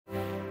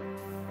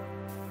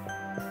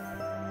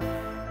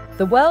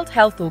The World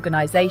Health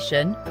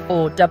Organization,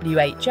 or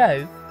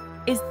WHO,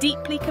 is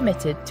deeply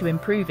committed to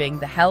improving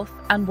the health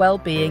and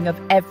well-being of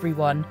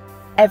everyone,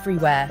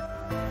 everywhere.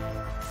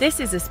 This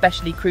is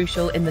especially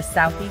crucial in the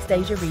Southeast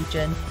Asia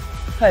region,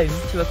 home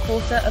to a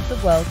quarter of the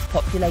world's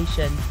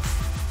population.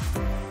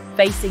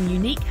 Facing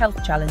unique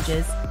health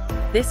challenges,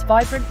 this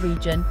vibrant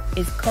region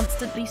is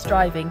constantly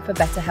striving for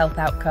better health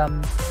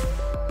outcomes.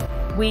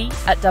 We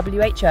at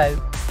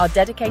WHO are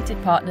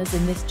dedicated partners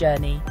in this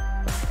journey.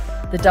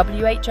 The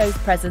WHO's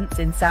presence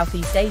in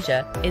Southeast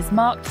Asia is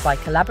marked by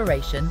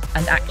collaboration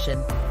and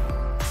action.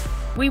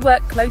 We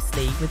work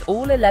closely with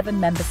all 11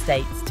 member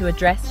states to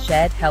address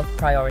shared health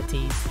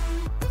priorities.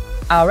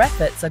 Our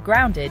efforts are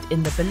grounded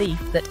in the belief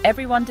that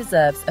everyone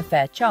deserves a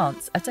fair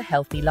chance at a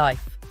healthy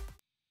life.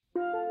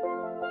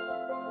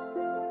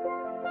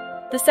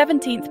 The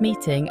 17th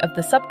meeting of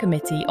the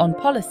Subcommittee on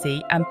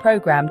Policy and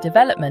Programme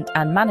Development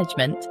and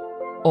Management,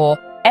 or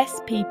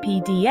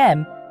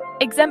SPPDM,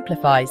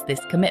 exemplifies this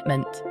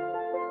commitment.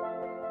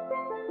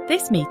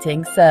 This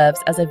meeting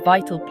serves as a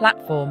vital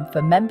platform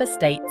for member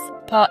states,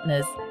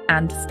 partners,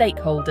 and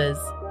stakeholders.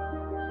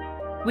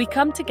 We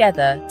come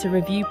together to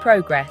review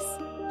progress,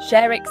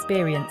 share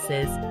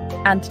experiences,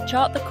 and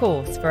chart the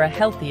course for a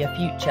healthier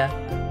future.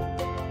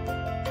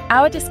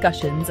 Our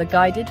discussions are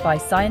guided by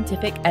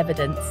scientific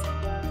evidence,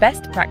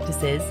 best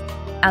practices,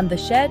 and the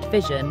shared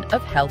vision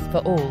of health for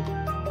all.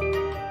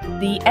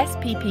 The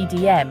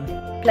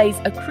SPPDM plays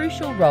a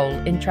crucial role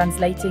in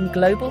translating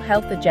global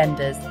health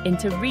agendas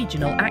into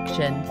regional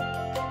action.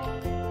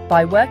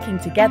 By working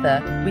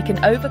together, we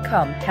can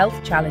overcome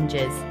health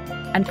challenges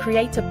and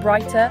create a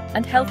brighter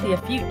and healthier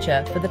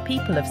future for the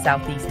people of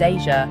Southeast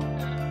Asia.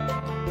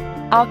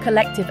 Our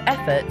collective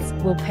efforts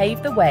will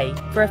pave the way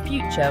for a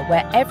future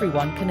where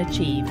everyone can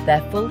achieve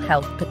their full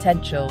health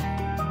potential.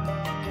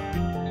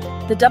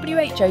 The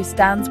WHO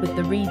stands with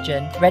the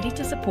region, ready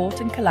to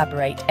support and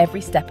collaborate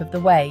every step of the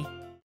way.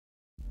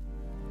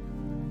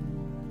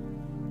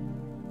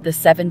 The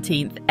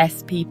 17th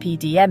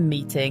SPPDM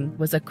meeting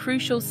was a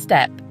crucial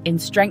step in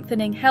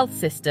strengthening health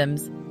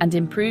systems and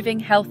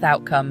improving health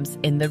outcomes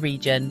in the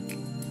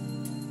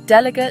region.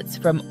 Delegates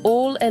from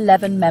all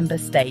 11 member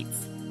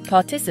states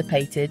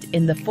participated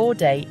in the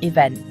 4-day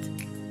event.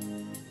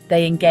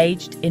 They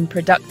engaged in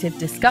productive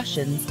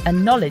discussions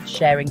and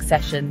knowledge-sharing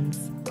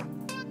sessions.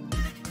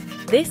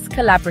 This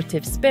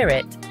collaborative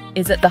spirit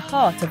is at the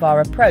heart of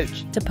our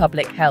approach to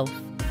public health.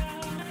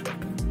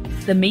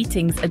 The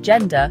meeting's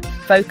agenda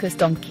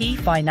focused on key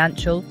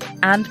financial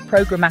and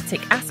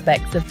programmatic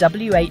aspects of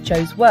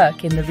WHO's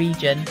work in the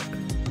region.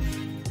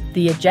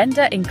 The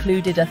agenda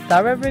included a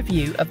thorough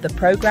review of the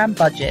programme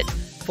budget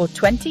for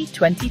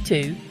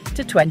 2022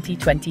 to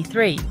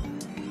 2023.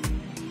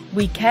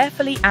 We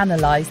carefully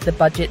analysed the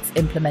budget's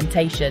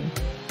implementation.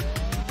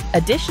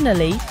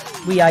 Additionally,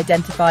 we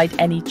identified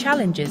any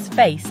challenges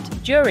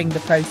faced during the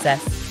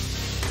process.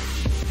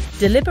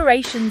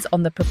 Deliberations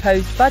on the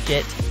proposed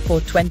budget for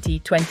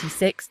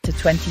 2026 to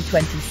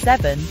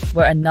 2027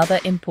 were another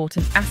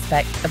important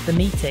aspect of the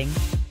meeting.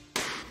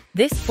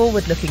 This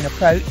forward-looking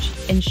approach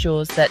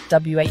ensures that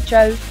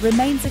WHO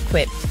remains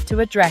equipped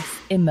to address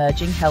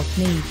emerging health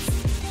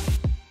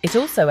needs. It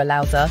also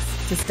allows us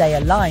to stay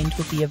aligned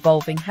with the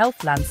evolving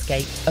health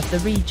landscape of the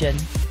region.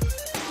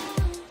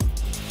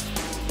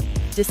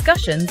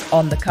 Discussions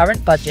on the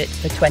current budget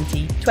for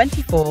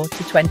 2024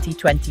 to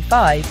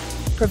 2025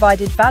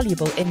 provided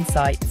valuable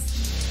insights.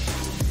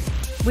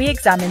 We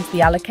examined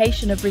the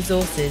allocation of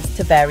resources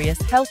to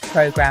various health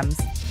programs.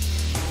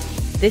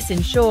 This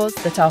ensures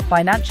that our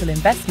financial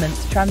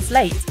investments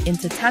translate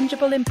into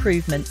tangible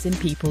improvements in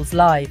people's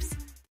lives.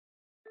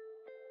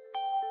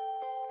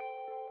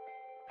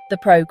 The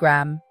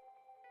programme.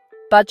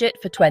 Budget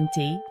for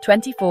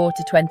 2024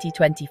 to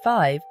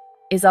 2025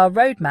 is our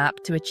roadmap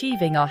to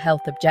achieving our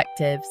health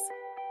objectives.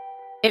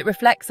 It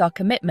reflects our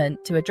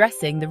commitment to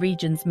addressing the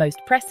region's most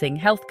pressing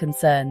health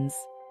concerns.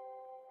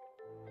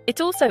 It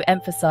also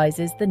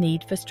emphasises the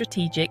need for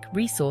strategic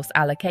resource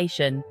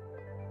allocation.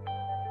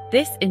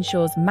 This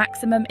ensures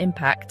maximum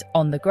impact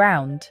on the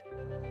ground.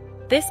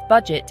 This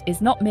budget is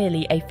not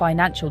merely a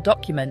financial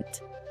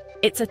document,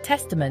 it's a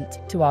testament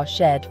to our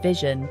shared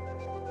vision.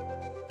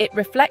 It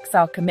reflects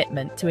our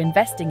commitment to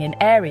investing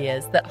in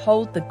areas that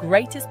hold the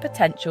greatest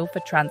potential for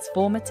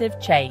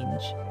transformative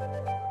change.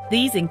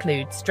 These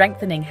include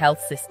strengthening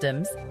health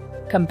systems,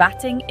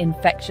 combating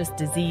infectious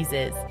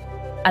diseases,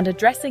 and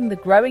addressing the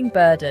growing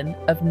burden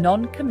of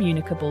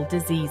non-communicable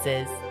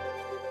diseases.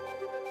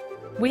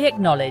 We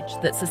acknowledge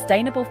that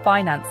sustainable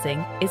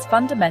financing is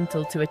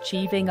fundamental to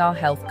achieving our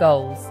health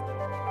goals.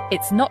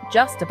 It's not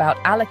just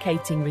about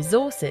allocating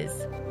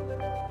resources.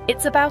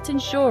 It's about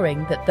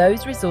ensuring that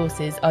those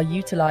resources are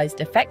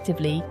utilised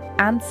effectively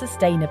and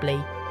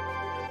sustainably.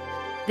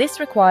 This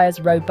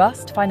requires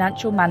robust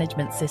financial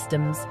management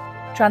systems,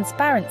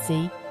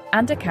 transparency,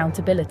 and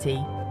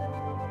accountability.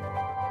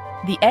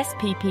 The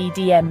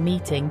SPPDM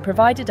meeting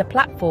provided a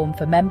platform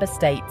for member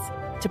states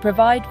to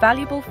provide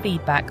valuable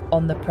feedback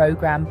on the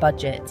programme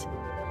budget.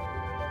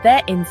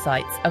 Their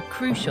insights are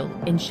crucial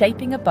in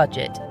shaping a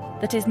budget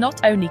that is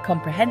not only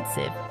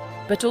comprehensive,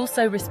 but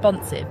also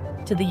responsive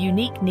to the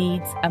unique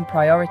needs and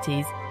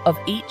priorities of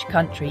each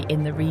country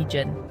in the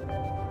region.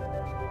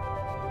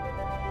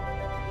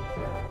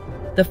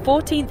 The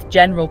 14th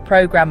General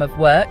Programme of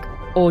Work,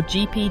 or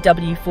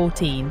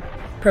GPW14,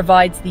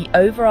 provides the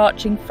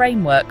overarching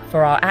framework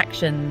for our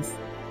actions.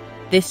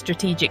 This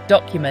strategic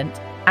document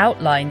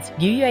outlines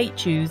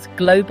UUHU's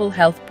global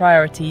health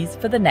priorities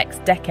for the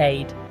next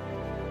decade.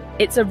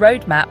 It's a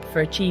roadmap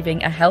for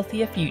achieving a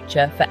healthier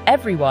future for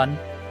everyone,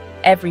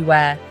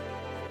 everywhere.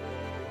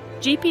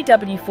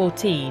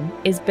 GPW14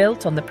 is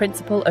built on the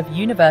principle of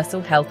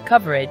universal health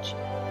coverage,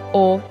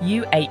 or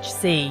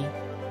UHC.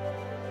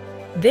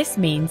 This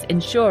means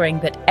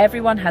ensuring that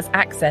everyone has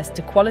access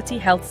to quality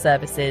health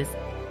services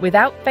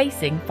without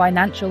facing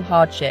financial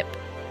hardship.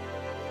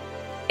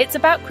 It's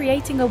about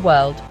creating a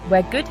world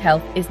where good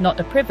health is not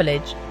a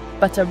privilege,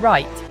 but a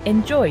right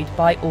enjoyed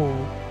by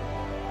all.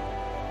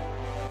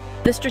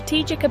 The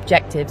strategic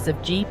objectives of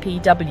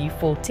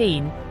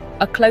GPW14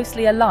 are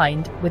closely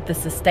aligned with the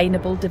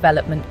Sustainable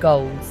Development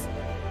Goals.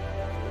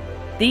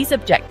 These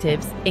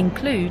objectives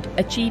include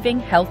achieving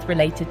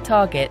health-related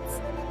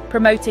targets,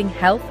 promoting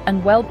health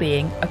and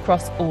well-being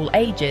across all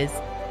ages,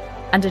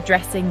 and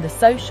addressing the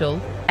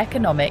social,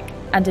 economic,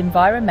 and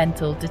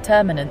environmental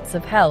determinants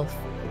of health.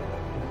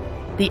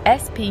 The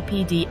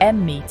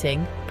SPPDM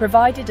meeting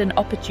provided an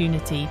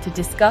opportunity to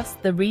discuss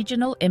the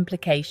regional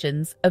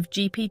implications of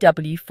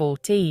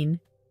GPW14.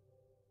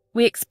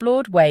 We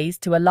explored ways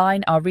to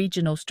align our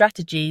regional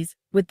strategies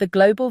with the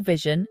global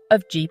vision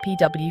of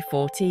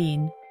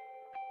GPW14.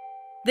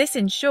 This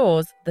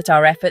ensures that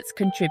our efforts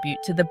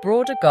contribute to the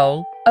broader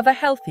goal of a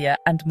healthier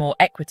and more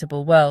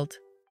equitable world.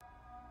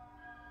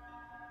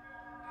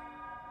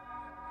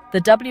 The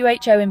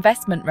WHO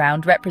investment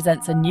round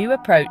represents a new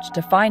approach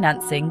to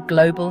financing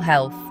global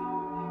health.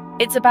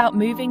 It's about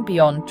moving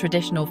beyond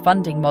traditional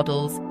funding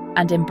models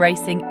and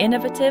embracing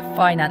innovative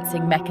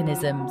financing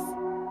mechanisms.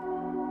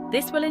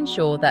 This will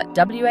ensure that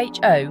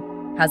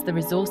WHO has the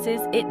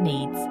resources it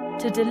needs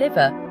to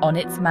deliver on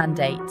its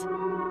mandate.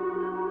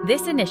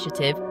 This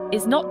initiative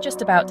is not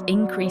just about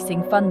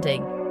increasing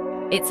funding,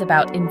 it's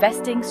about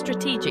investing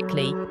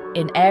strategically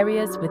in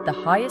areas with the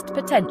highest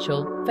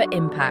potential for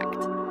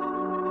impact.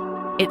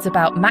 It's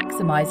about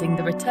maximizing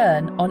the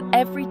return on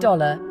every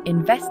dollar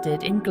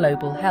invested in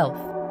global health.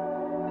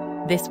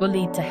 This will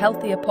lead to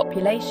healthier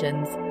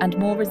populations and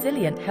more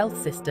resilient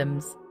health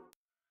systems.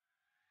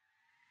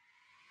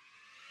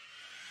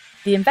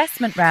 The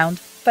investment round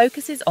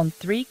focuses on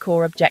 3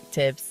 core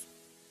objectives.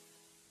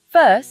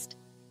 First,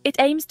 it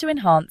aims to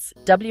enhance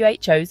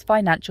WHO's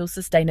financial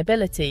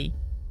sustainability.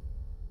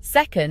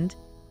 Second,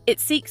 it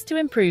seeks to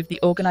improve the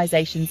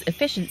organization's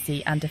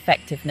efficiency and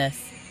effectiveness.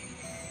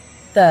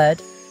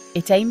 Third,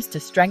 it aims to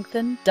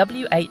strengthen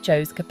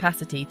WHO's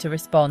capacity to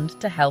respond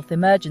to health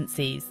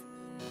emergencies.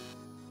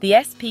 The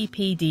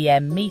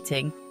SPPDM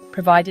meeting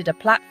provided a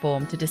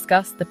platform to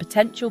discuss the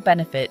potential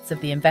benefits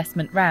of the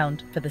investment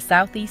round for the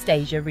Southeast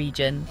Asia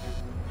region.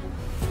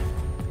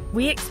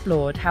 We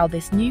explored how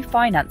this new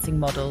financing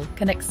model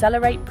can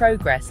accelerate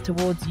progress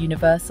towards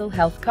universal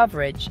health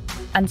coverage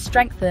and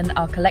strengthen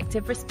our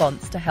collective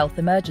response to health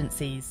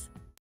emergencies.